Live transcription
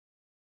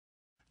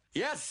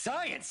Yes,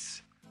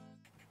 science!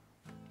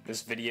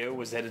 This video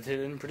was edited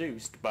and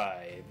produced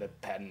by the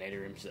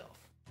patinator himself.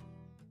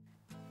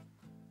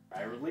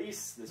 I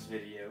release this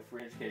video for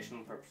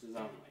educational purposes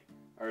only.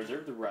 I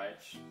reserve the right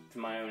to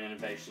my own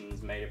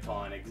innovations made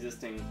upon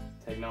existing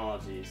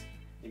technologies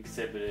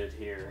exhibited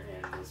here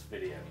in this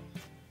video.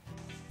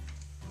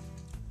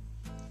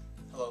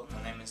 Hello,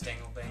 my name is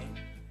Daniel Bain.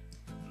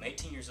 I'm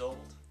 18 years old,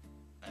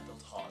 and I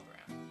built a hologram.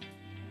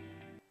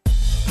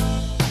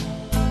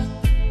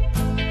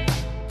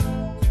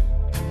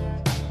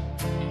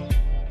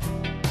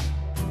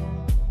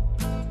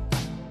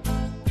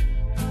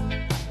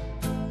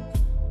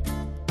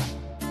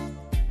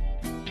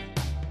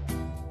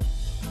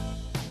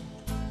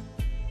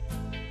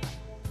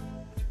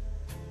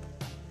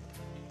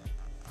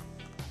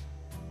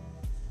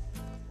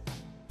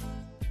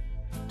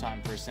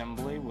 Time for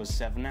assembly was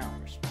 7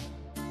 hours.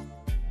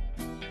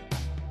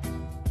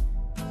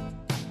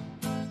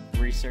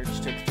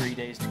 Research took 3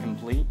 days to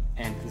complete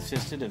and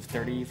consisted of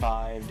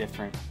 35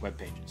 different web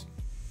pages.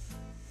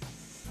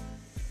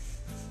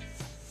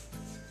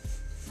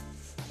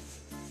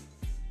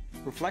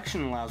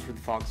 Reflection allows for the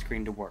fog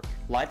screen to work.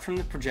 Light from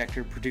the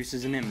projector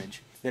produces an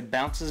image that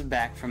bounces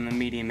back from the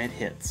medium it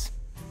hits.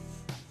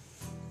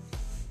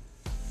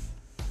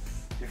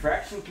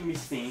 Diffraction can be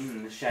seen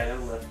in the shadow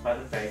left by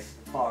the base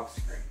of the fog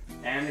screen,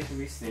 and it can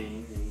be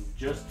seen in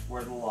just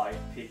where the light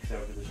peeks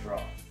over the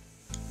straw.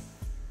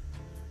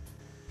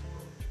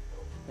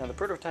 Now the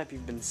prototype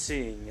you've been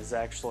seeing is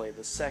actually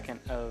the second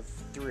of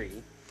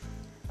 3.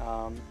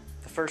 The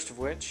first of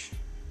which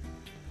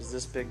is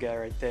this big guy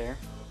right there.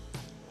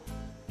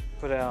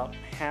 Put out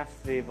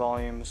half the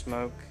volume of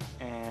smoke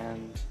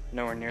and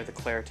nowhere near the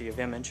clarity of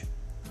image.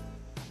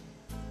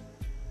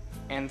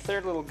 And the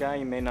third little guy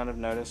you may not have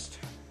noticed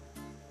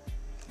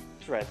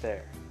is right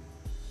there.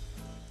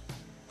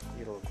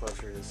 Get a little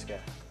closer to this guy.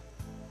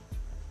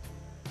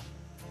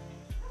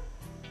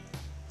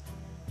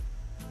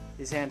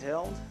 He's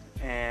handheld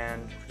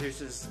and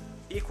produces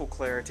equal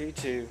clarity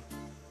to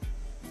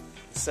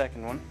the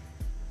second one.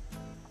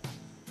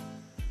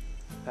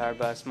 Powered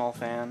by a small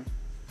fan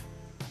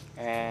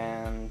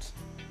and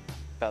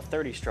about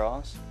 30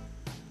 straws.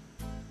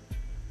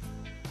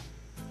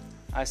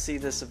 I see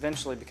this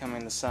eventually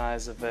becoming the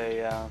size of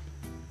an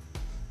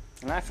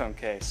iPhone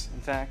case. In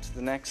fact,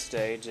 the next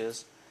stage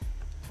is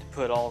to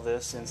put all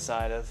this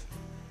inside of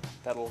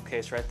that little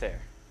case right there.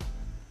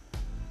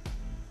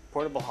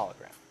 Portable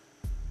hologram.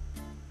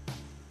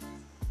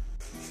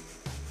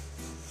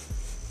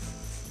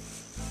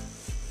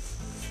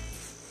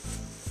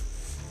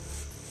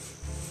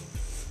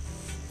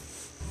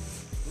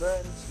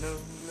 Let us know,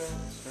 let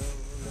us know,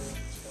 let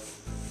us know.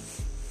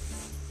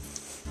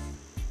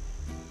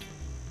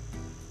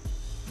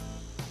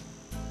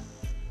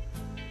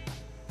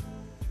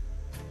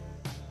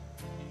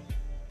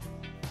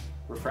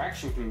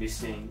 Refraction can be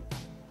seen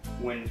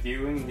when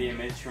viewing the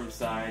image from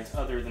sides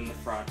other than the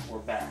front or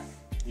back.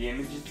 The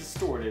image is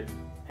distorted,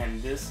 and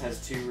this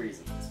has 2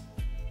 reasons.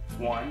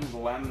 1, the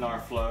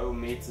laminar flow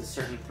meets a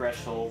certain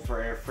threshold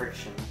for air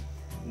friction,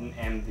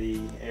 and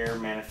the air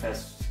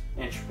manifests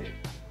entropy,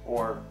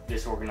 or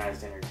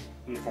disorganized energy,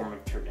 in the form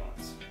of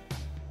turbulence.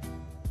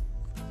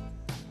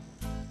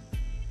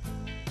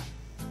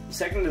 The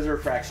second is a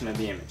refraction of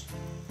the image.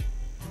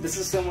 This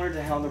is similar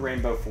to how the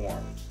rainbow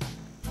forms.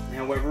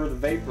 However, the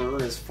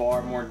vapor is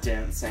far more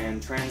dense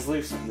and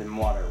translucent than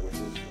water, which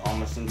is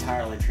almost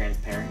entirely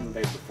transparent in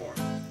vapor form.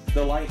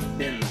 The light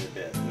bends a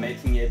bit,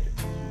 making it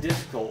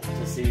difficult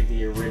to see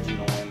the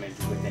original image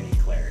with any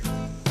clarity.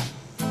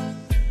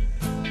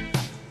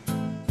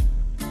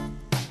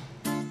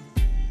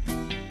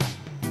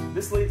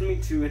 This leads me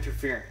to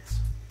interference.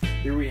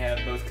 Here we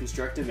have both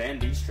constructive and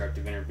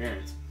destructive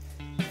interference.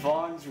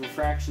 Fog's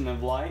refraction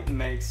of light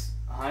makes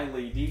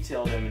highly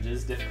detailed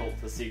images difficult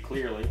to see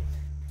clearly.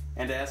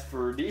 And as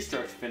for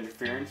destructive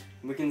interference,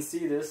 we can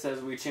see this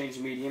as we change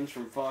mediums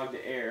from fog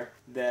to air,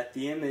 that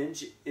the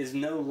image is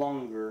no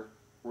longer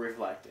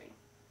reflecting.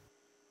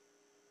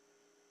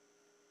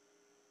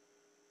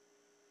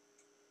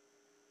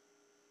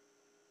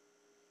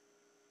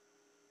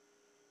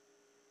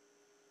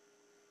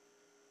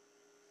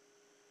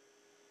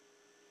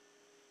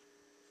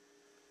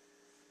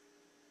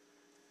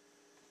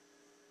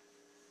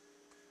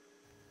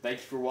 Thank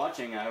you for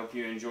watching. I hope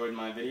you enjoyed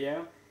my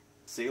video.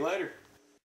 See you later.